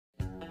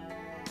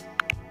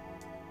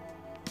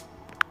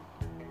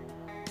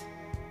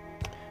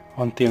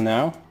Until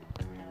now,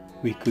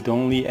 we could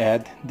only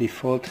add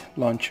default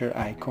launcher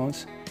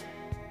icons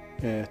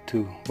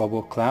to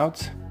Bubble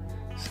Clouds.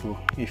 So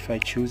if I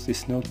choose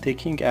this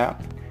note-taking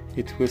app,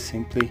 it will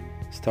simply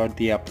start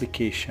the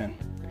application.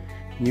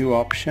 New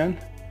option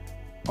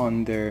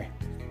under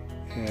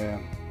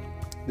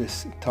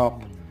this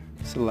top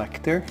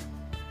selector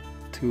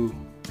to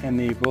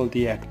enable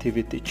the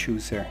activity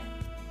chooser.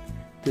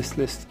 This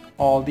lists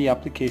all the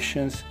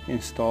applications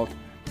installed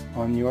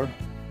on your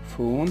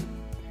phone,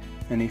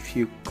 and if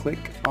you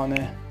click on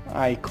an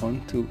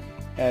icon to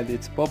add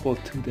its bubble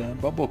to the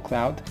Bubble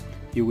Cloud,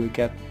 you will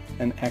get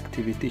an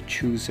activity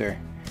chooser,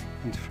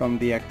 and from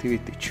the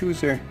activity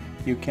chooser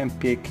you can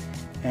pick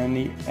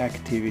any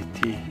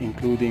activity,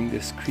 including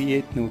this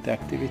create note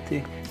activity,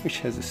 which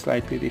has a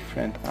slightly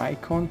different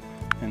icon.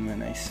 And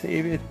when I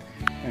save it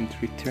and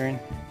return,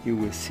 you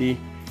will see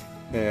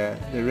the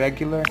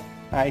regular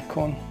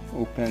icon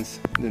opens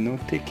the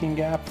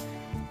note-taking app.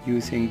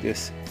 Using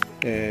this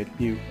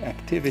new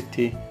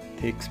activity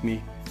takes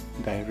me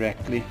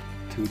directly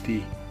to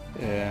the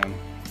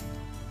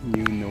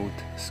new note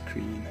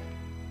screen.